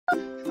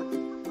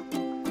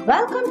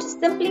Welcome to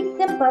Simply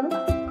Simple,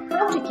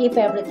 how to keep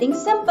everything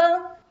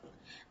simple.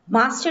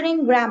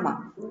 Mastering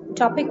grammar.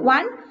 Topic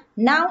 1,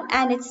 noun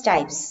and its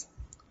types.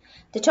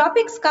 The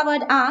topics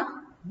covered are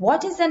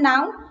what is a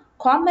noun,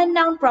 common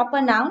noun,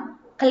 proper noun,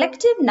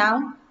 collective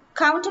noun,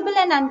 countable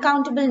and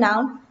uncountable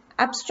noun,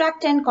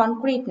 abstract and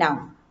concrete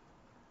noun.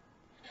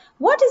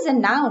 What is a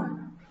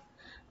noun?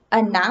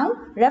 A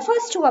noun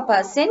refers to a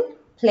person,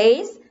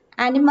 place,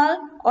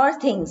 animal or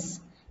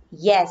things.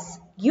 Yes,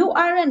 you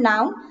are a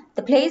noun.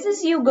 The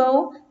places you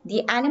go,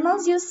 the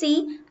animals you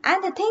see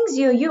and the things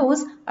you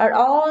use are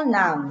all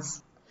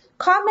nouns.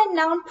 Common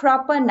noun,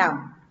 proper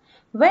noun.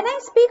 When I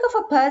speak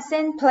of a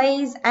person,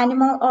 place,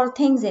 animal or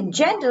things in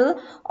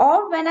general,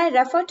 or when I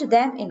refer to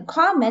them in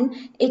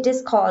common, it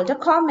is called a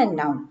common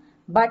noun.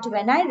 But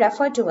when I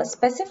refer to a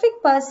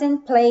specific person,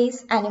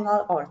 place,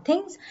 animal or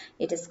things,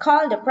 it is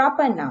called a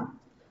proper noun.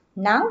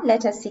 Now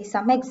let us see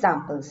some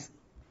examples.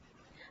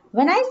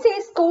 When I say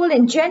school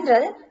in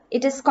general,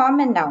 it is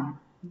common noun.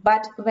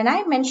 But when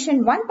I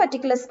mention one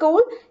particular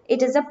school,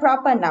 it is a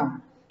proper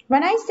noun.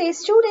 When I say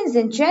students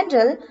in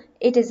general,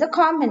 it is a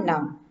common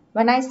noun.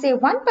 When I say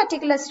one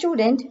particular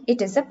student, it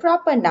is a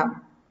proper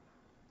noun.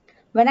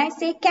 When I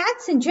say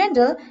cats in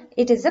general,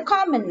 it is a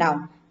common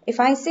noun. If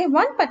I say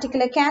one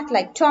particular cat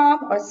like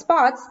Tom or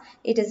Spots,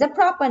 it is a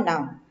proper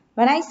noun.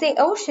 When I say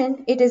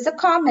ocean, it is a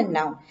common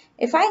noun.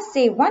 If I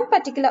say one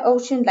particular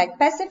ocean like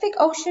Pacific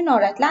Ocean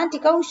or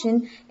Atlantic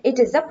Ocean, it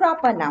is a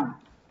proper noun.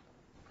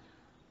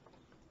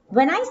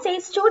 When I say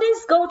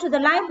students go to the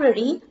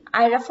library,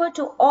 I refer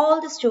to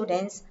all the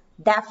students.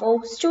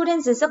 Therefore,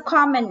 students is a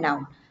common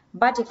noun.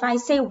 But if I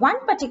say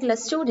one particular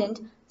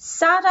student,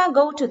 Sarah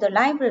go to the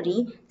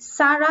library,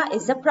 Sarah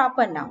is a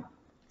proper noun.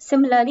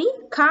 Similarly,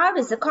 car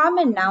is a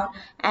common noun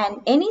and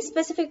any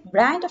specific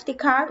brand of the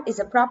car is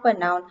a proper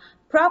noun.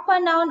 Proper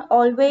noun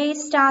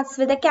always starts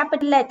with a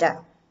capital letter.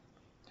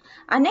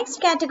 Our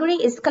next category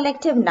is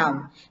collective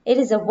noun. It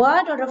is a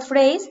word or a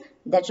phrase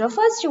that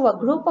refers to a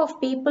group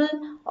of people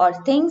or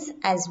things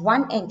as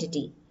one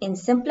entity. In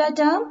simpler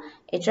terms,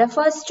 it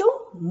refers to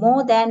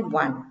more than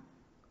one.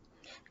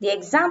 The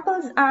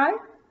examples are,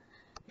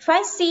 if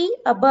I see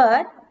a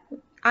bird,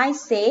 I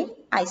say,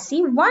 I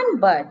see one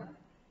bird.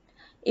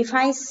 If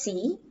I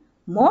see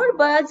more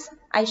birds,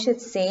 I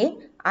should say,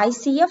 I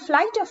see a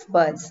flight of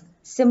birds.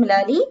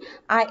 Similarly,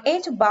 I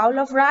ate a bowl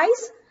of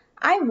rice.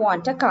 I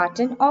want a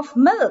carton of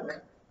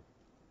milk.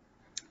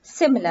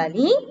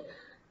 Similarly,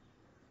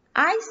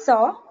 I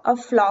saw a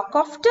flock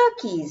of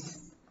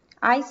turkeys.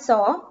 I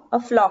saw a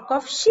flock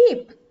of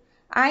sheep.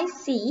 I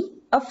see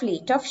a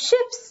fleet of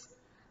ships.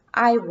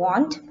 I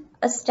want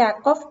a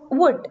stack of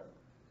wood.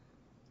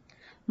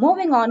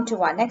 Moving on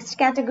to our next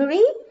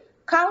category,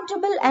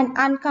 countable and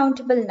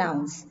uncountable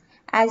nouns.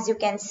 As you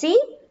can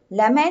see,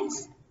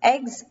 lemons,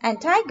 eggs and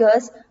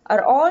tigers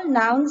are all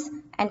nouns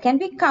and can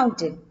be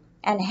counted,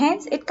 and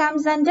hence it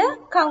comes under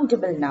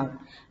countable noun.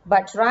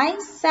 But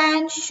rice,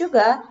 sand,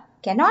 sugar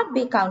cannot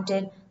be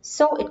counted,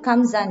 so it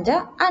comes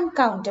under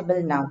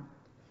uncountable noun.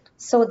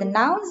 So the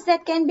nouns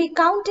that can be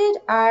counted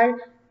are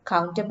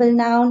countable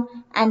noun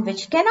and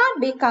which cannot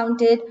be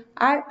counted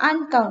are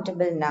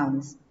uncountable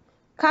nouns.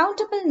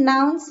 Countable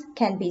nouns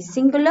can be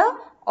singular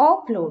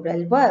or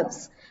plural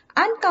verbs.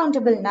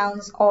 Uncountable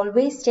nouns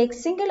always take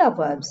singular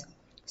verbs.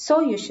 So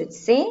you should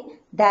say,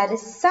 there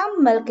is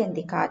some milk in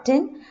the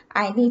carton,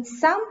 I need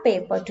some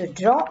paper to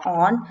draw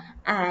on,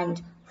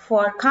 and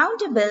for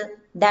countable,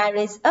 there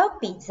is a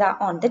pizza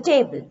on the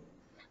table.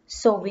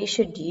 So we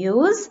should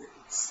use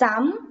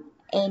some,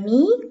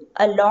 any,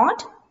 a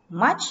lot,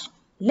 much,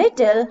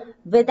 little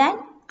with an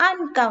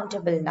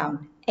uncountable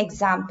noun.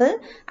 Example,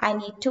 I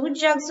need 2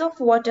 jugs of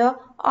water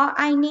or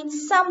I need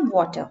some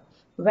water.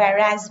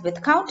 Whereas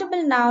with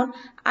countable noun,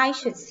 I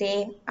should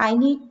say I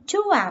need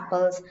 2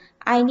 apples,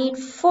 I need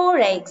 4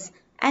 eggs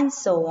and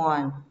so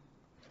on.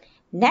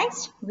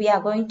 Next, we are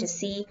going to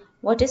see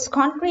what is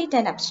concrete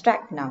and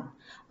abstract noun.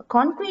 A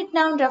concrete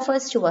noun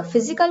refers to a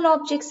physical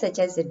object such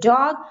as a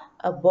dog,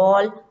 a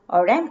ball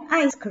or an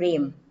ice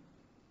cream.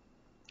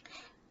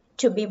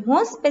 To be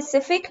more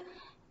specific,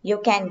 you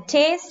can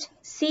taste,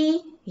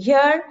 see,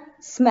 hear,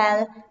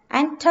 smell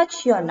and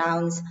touch your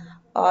nouns,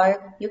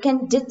 or you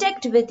can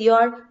detect with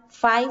your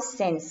 5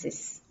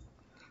 senses.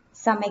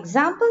 Some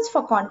examples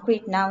for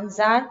concrete nouns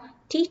are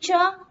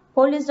teacher,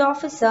 police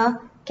officer,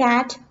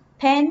 cat,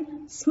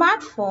 pen,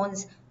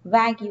 smartphones,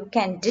 where you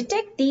can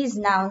detect these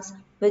nouns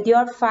with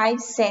your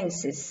 5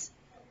 senses.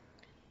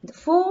 The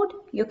food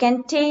you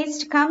can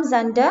taste comes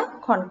under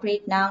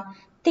concrete noun.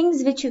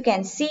 Things which you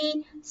can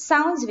see,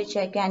 sounds which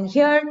you can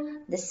hear,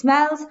 the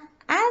smells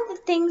and the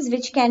things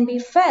which can be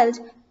felt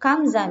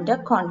comes under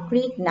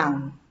concrete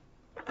noun.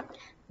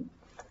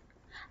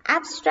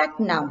 Abstract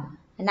noun.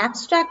 An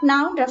abstract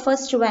noun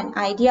refers to an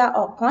idea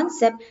or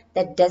concept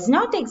that does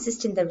not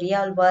exist in the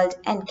real world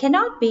and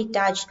cannot be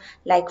touched,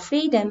 like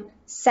freedom,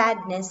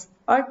 sadness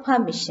or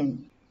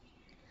permission.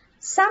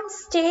 Some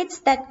states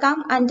that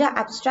come under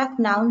abstract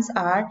nouns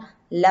are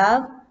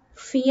love,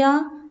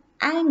 fear,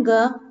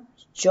 anger,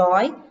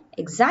 joy,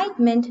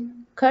 excitement,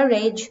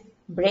 courage,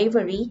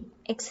 bravery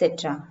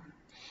etc.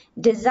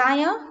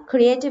 Desire,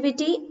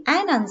 creativity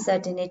and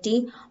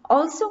uncertainty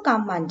also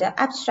come under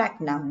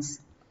abstract nouns.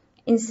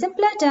 In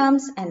simpler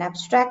terms, an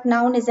abstract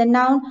noun is a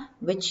noun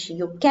which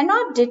you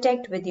cannot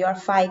detect with your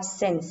five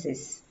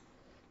senses.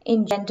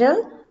 In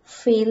general,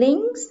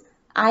 feelings,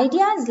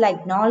 ideas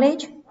like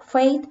knowledge,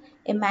 faith,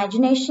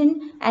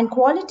 imagination, and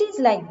qualities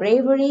like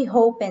bravery,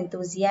 hope,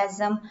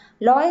 enthusiasm,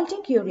 loyalty,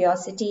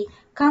 curiosity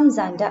comes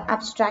under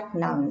abstract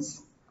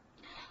nouns.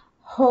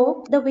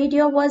 Hope the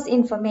video was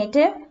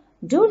informative.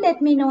 Do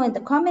let me know in the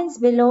comments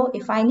below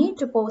if I need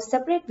to post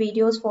separate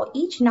videos for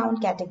each noun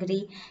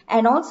category,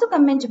 and also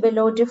comment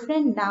below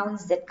different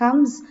nouns that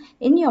comes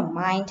in your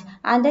mind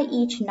under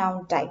each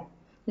noun type.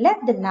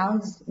 Let the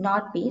nouns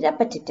not be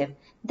repetitive.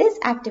 This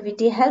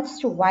activity helps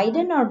to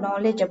widen our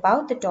knowledge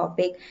about the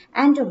topic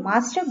and to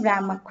master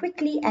grammar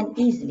quickly and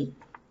easily.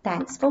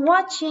 Thanks for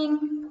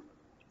watching.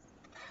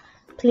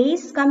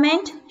 Please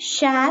comment,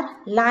 share,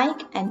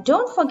 like and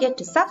don't forget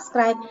to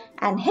subscribe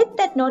and hit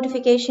that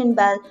notification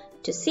bell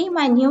to see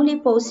my newly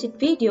posted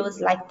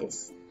videos like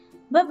this.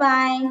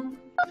 Bye-bye.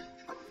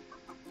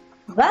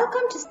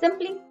 Welcome to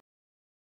Simply